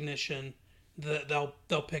recognition. They'll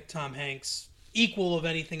pick Tom Hanks equal of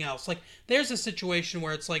anything else. Like there's a situation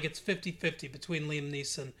where it's like it's 50-50 between Liam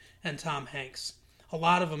Neeson and Tom Hanks. A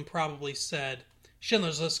lot of them probably said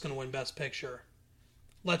Schindler's List is going to win Best Picture.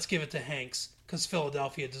 Let's give it to Hanks because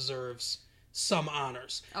Philadelphia deserves some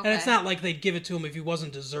honors. Okay. And it's not like they'd give it to him if he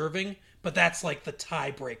wasn't deserving, but that's like the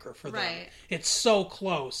tiebreaker for them. Right. It's so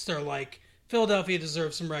close. They're like, Philadelphia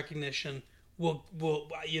deserves some recognition.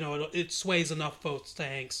 It sways enough votes to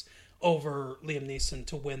Hanks over Liam Neeson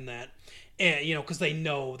to win that. And, because they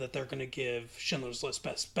know that they're going to give Schindler's List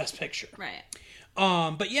best picture. Right.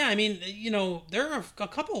 But yeah, I mean, there are a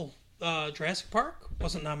couple. Jurassic Park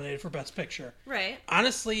wasn't nominated for Best Picture. Right.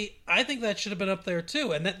 Honestly, I think that should have been up there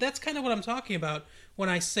too. And that's kind of what I'm talking about when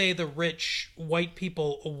I say the rich white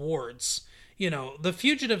people awards. The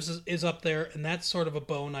Fugitives is up there, and that's sort of a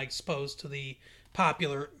bone, I suppose, to the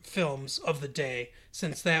popular films of the day,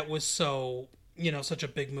 since that was so, such a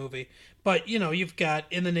big movie. But, you've got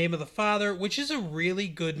In the Name of the Father, which is a really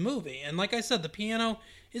good movie. And like I said, The Piano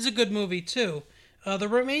is a good movie too. The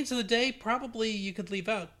Remains of the Day, probably you could leave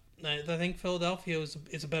out. I think Philadelphia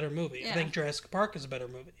is a better movie. Yeah. I think Jurassic Park is a better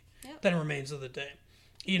movie than Remains of the Day.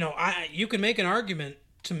 You can make an argument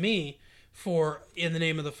to me for In the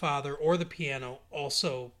Name of the Father or The Piano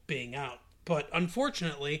also being out. But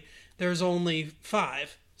unfortunately, there's only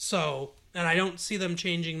 5. So, and I don't see them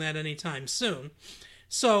changing that anytime soon.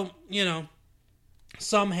 So,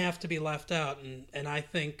 some have to be left out. And I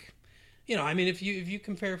think, if you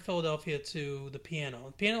compare Philadelphia to The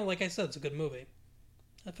Piano, like I said, it's a good movie.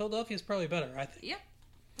 Philadelphia is probably better, I think. Yeah,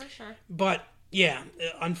 for sure. But, yeah,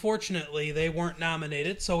 unfortunately, they weren't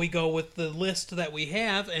nominated, so we go with the list that we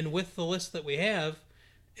have, and with the list that we have,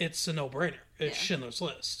 it's a no-brainer. It's Schindler's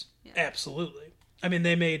List. Yeah. Absolutely. I mean,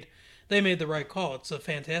 they made they made the right call. It's a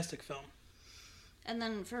fantastic film. And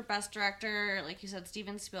then for Best Director, like you said,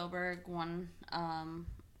 Steven Spielberg won,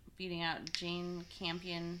 beating out Jane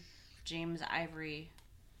Campion, James Ivory,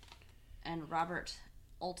 and Robert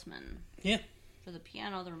Altman. Yeah. For The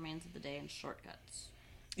Piano, The Remains of the Day, and Shortcuts.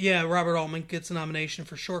 Yeah, Robert Altman gets a nomination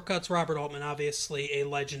for Shortcuts. Robert Altman, obviously a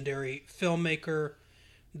legendary filmmaker.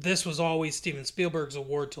 This was always Steven Spielberg's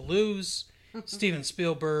award to lose. Steven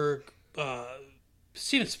Spielberg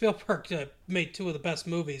made two of the best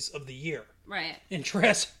movies of the year. Right. In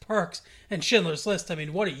Jurassic Park and Schindler's List. I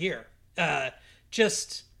mean, what a year. And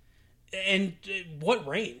what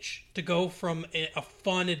range to go from a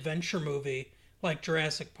fun adventure movie like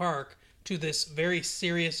Jurassic Park to this very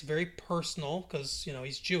serious, very personal, because, you know,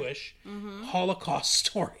 he's Jewish, Holocaust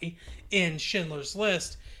story in Schindler's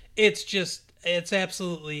List. It's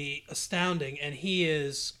absolutely astounding. And he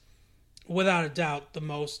is, without a doubt, the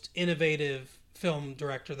most innovative film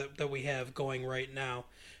director that we have going right now.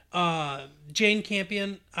 Jane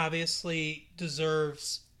Campion obviously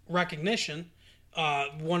deserves recognition.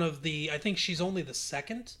 I think she's only the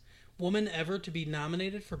second woman ever to be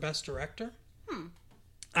nominated for Best Director.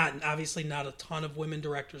 Obviously not a ton of women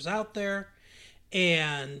directors out there,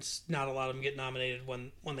 and not a lot of them get nominated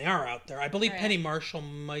when they are out there. I believe Penny Marshall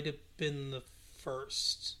might have been the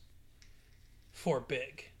first for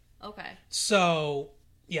Big. Okay. So,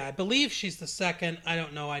 yeah, I believe she's the second. I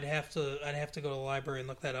don't know. I'd have to go to the library and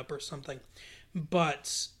look that up or something.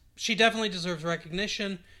 But she definitely deserves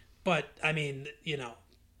recognition. But, I mean, you know,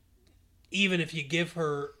 even if you give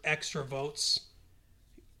her extra votes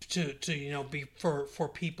to you know, be for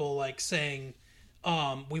people like saying,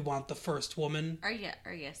 we want the first woman. Are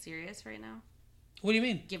you serious right now? What do you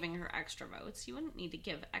mean? Giving her extra votes? You wouldn't need to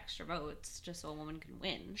give extra votes just so a woman can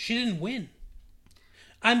win. She didn't win.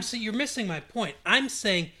 You're missing my point. I'm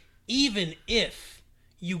saying even if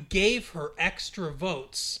you gave her extra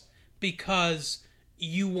votes because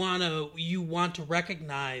you want to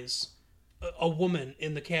recognize a woman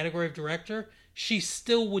in the category of director, she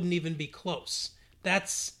still wouldn't even be close.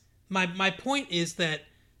 That's my point is that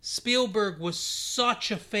Spielberg was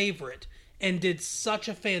such a favorite and did such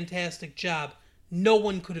a fantastic job. No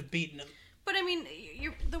one could have beaten him. But I mean,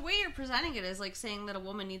 the way you're presenting it is like saying that a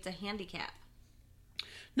woman needs a handicap.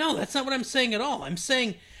 No, that's not what I'm saying at all. I'm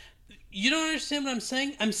saying, you don't understand what I'm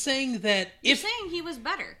saying? I'm saying that You're saying he was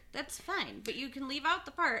better. That's fine. But you can leave out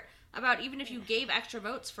the part about even if you gave extra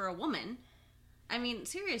votes for a woman. I mean,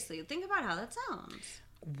 seriously, think about how that sounds.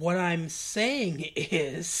 What I'm saying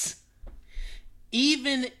is,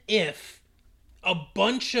 even if a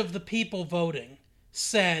bunch of the people voting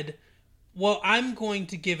said, well, I'm going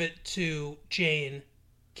to give it to Jane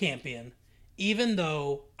Campion, even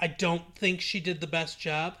though I don't think she did the best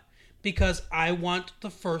job, because I want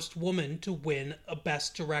the first woman to win a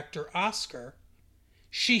Best Director Oscar,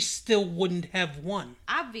 she still wouldn't have won.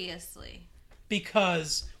 Obviously.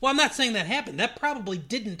 Because, well, I'm not saying that happened. That probably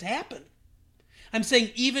didn't happen. I'm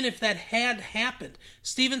saying even if that had happened,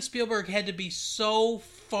 Steven Spielberg had to be so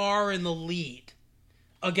far in the lead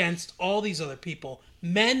against all these other people,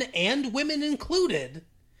 men and women included,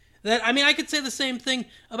 that, I mean, I could say the same thing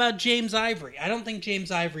about James Ivory. I don't think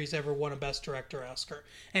James Ivory's ever won a Best Director Oscar.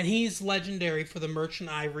 And he's legendary for the Merchant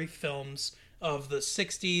Ivory films of the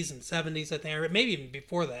 60s and 70s, I think, or maybe even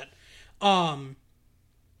before that.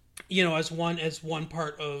 You know, as one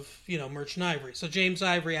part of, you know, Merchant Ivory. So James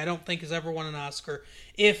Ivory, I don't think has ever won an Oscar.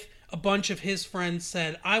 If a bunch of his friends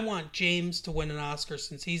said, I want James to win an Oscar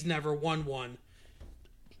since he's never won one,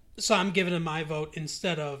 so I'm giving him my vote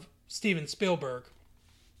instead of Steven Spielberg,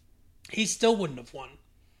 he still wouldn't have won.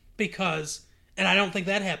 Because, and I don't think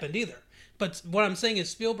that happened either. But what I'm saying is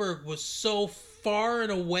Spielberg was so far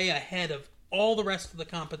and away ahead of all the rest of the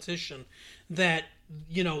competition that,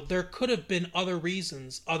 you know, there could have been other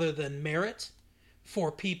reasons other than merit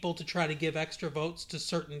for people to try to give extra votes to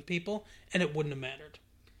certain people, and it wouldn't have mattered.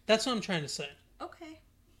 That's what I'm trying to say. Okay.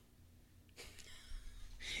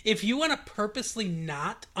 If you want to purposely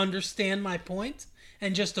not understand my point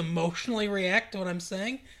and just emotionally react to what I'm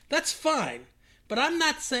saying, that's fine. But I'm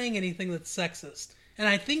not saying anything that's sexist. And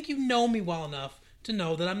I think you know me well enough to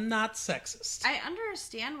know that I'm not sexist. I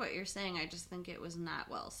understand what you're saying. I just think it was not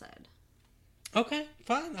well said. Okay,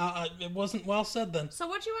 fine. It wasn't well said then. So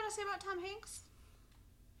what do you want to say about Tom Hanks?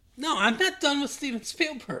 No, I'm not done with Steven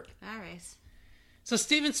Spielberg. All right. So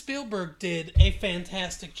Steven Spielberg did a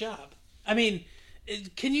fantastic job. I mean,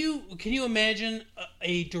 can you imagine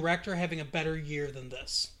a director having a better year than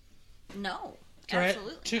this? No, right?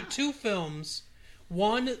 Absolutely not. Two films.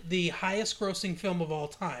 One, the highest grossing film of all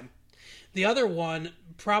time. The other one,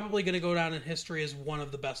 probably going to go down in history as one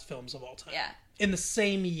of the best films of all time. Yeah. In the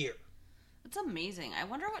same year. It's amazing. I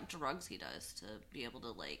wonder what drugs he does to be able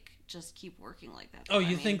to like just keep working like that. Oh,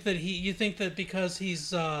 you think that because he's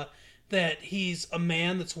that he's a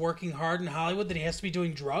man that's working hard in Hollywood that he has to be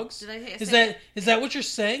doing drugs? Did I is that what you're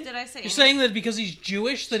saying? Did I say? You're saying that because he's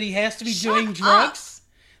Jewish that he has to be doing drugs?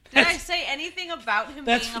 Did I say anything about him being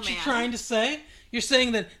a man? That's what you're trying to say? You're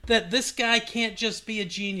saying that this guy can't just be a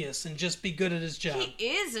genius and just be good at his job. He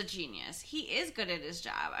is a genius. He is good at his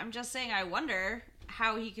job. I'm just saying I wonder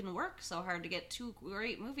how he can work so hard to get 2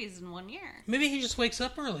 great movies in 1 year. Maybe he just wakes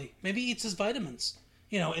up early. Maybe he eats his vitamins.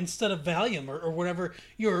 Instead of Valium or whatever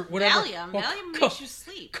Valium makes you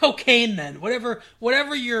sleep. Cocaine then.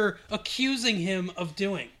 Whatever you're accusing him of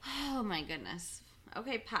doing. Oh my goodness.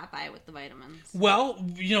 Okay, Popeye with the vitamins. Well,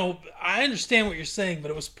 I understand what you're saying,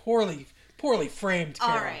 but it was poorly framed,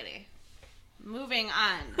 Carol. Alrighty. Moving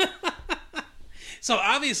on. So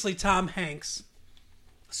obviously Tom Hanks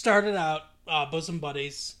started out bosom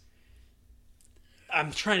buddies.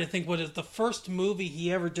 I'm trying to think what is the first movie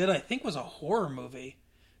he ever did. I think was a horror movie.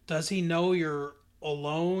 Does He Know You're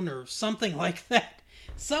Alone or something like that?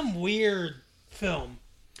 Some weird film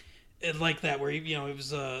like that where he, it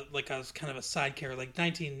was like a kind of a side character, like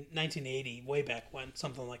 1980, way back when,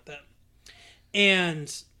 something like that.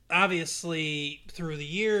 And obviously through the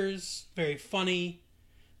years, very funny.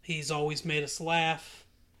 He's always made us laugh.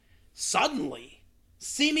 Suddenly,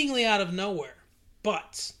 seemingly out of nowhere,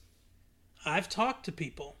 but I've talked to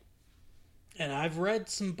people and I've read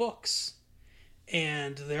some books,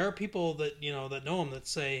 and there are people that that know him that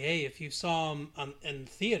say, hey, if you saw him in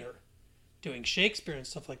theater doing Shakespeare and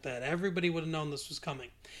stuff like that, everybody would have known this was coming.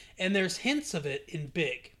 And there's hints of it in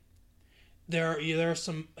Big. There are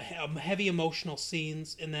some heavy emotional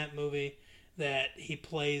scenes in that movie that he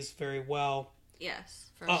plays very well. Yes,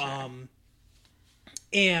 for sure.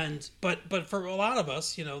 But for a lot of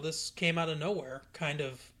us, this came out of nowhere, kind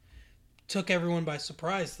of took everyone by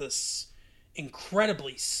surprise. This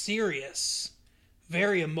incredibly serious,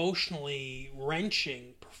 very emotionally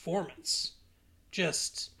wrenching performance.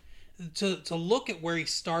 Just to look at where he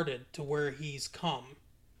started to where he's come,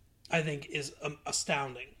 I think is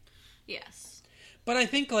astounding. Yes. But I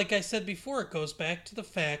think, like I said before, it goes back to the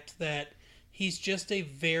fact that he's just a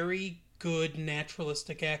very good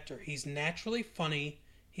naturalistic actor. He's naturally funny.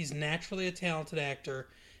 He's naturally a talented actor.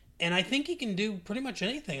 And I think he can do pretty much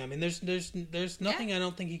anything. I mean, there's nothing I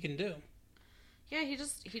don't think he can do. Yeah, he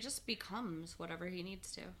just becomes whatever he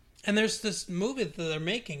needs to. And there's this movie that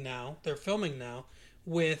they're filming now,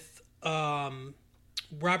 with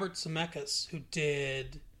Robert Zemeckis, who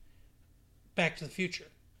did Back to the Future,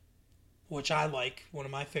 which I like, one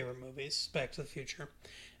of my favorite movies, Back to the Future,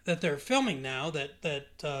 that they're filming now, that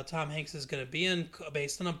Tom Hanks is going to be in,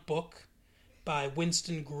 based on a book by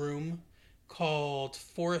Winston Groom called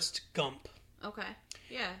Forrest Gump. Okay,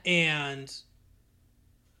 yeah. And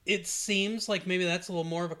it seems like maybe that's a little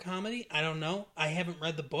more of a comedy. I don't know. I haven't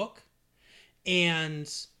read the book,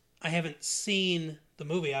 and I haven't seen the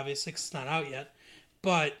movie, obviously, because it's not out yet.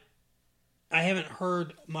 But I haven't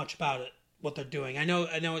heard much about it, what they're doing. I know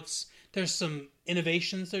there's some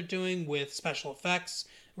innovations they're doing with special effects.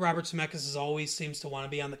 Robert Zemeckis always seems to want to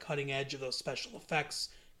be on the cutting edge of those special effects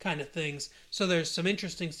kind of things. So there's some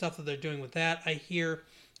interesting stuff that they're doing with that, I hear.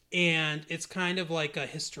 And it's kind of like a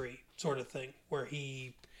history sort of thing, where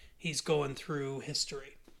he's going through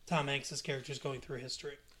history. Tom Hanks' character is going through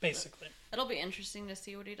history, basically. It'll be interesting to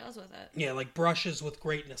see what he does with it. Yeah, like brushes with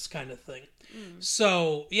greatness kind of thing. Mm.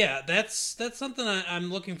 So, yeah, that's something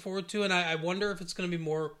I'm looking forward to, and I wonder if it's going to be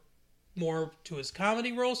more to his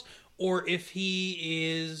comedy roles, or if he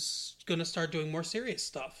is going to start doing more serious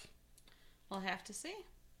stuff. We'll have to see.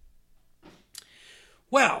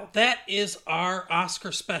 Well, that is our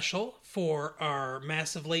Oscar special for our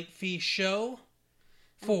Massive Late Fee show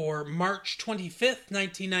for March 25th,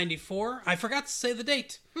 1994. I forgot to say the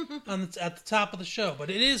date at the top of the show, but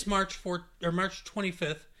it is March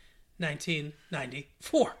 25th,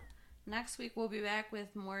 1994. Next week we'll be back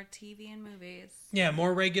with more TV and movies. Yeah,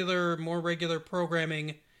 more regular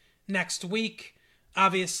programming next week.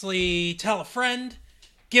 Obviously, tell a friend,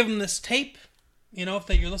 give them this tape, if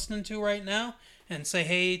that you're listening to right now, and say,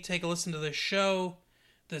 hey, take a listen to this show.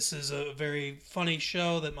 This is a very funny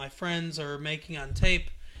show that my friends are making on tape.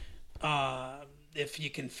 If you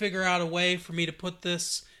can figure out a way for me to put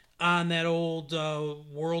this on that old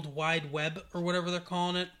World Wide Web or whatever they're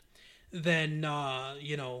calling it, then,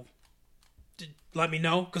 let me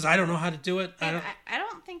know, because I don't know how to do it. I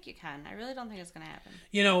don't think you can. I really don't think it's going to happen.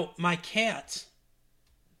 My cat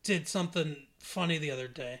did something funny the other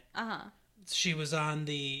day. Uh-huh. She was on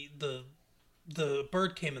the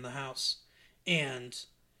bird came in the house, and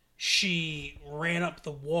she ran up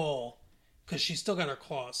the wall because she still got her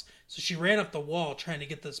claws. So she ran up the wall trying to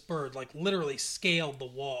get this bird, like literally scaled the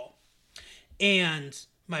wall. And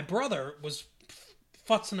my brother was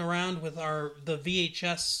futzing around with the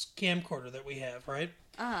VHS camcorder that we have, right?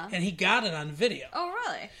 Uh-huh. And he got it on video. Oh,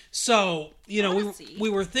 really? So, you know, Classy. we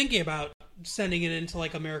were thinking about sending it into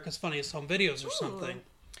like America's Funniest Home Videos or something.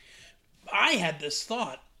 I had this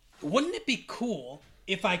thought. Wouldn't it be cool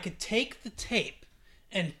if I could take the tape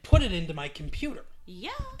and put it into my computer?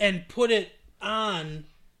 Yeah. And put it on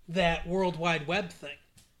that World Wide Web thing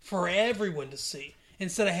for everyone to see,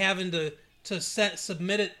 instead of having to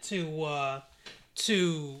submit it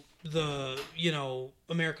to the, you know,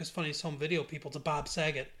 America's Funniest Home Video people, to Bob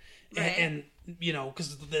Saget, Right. and you know,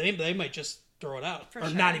 because they might just throw it out or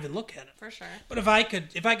sure. not even look at it. For sure. But if I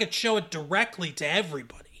could show it directly to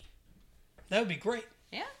everybody, that would be great.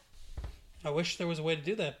 Yeah. I wish there was a way to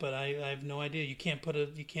do that, but I have no idea. You can't put a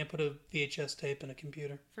VHS tape in a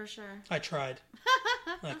computer. For sure. I tried.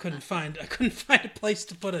 I couldn't find a place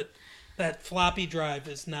to put it. That floppy drive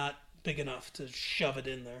is not big enough to shove it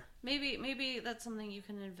in there. Maybe that's something you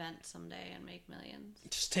can invent someday and make millions.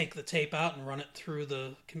 Just take the tape out and run it through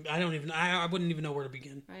the. I wouldn't even know where to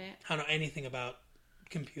begin. Right. I don't know anything about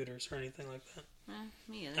computers or anything like that.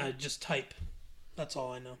 Me either. I just type. That's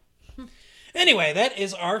all I know. Anyway, that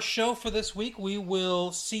is our show for this week. We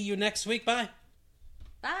will see you next week. Bye.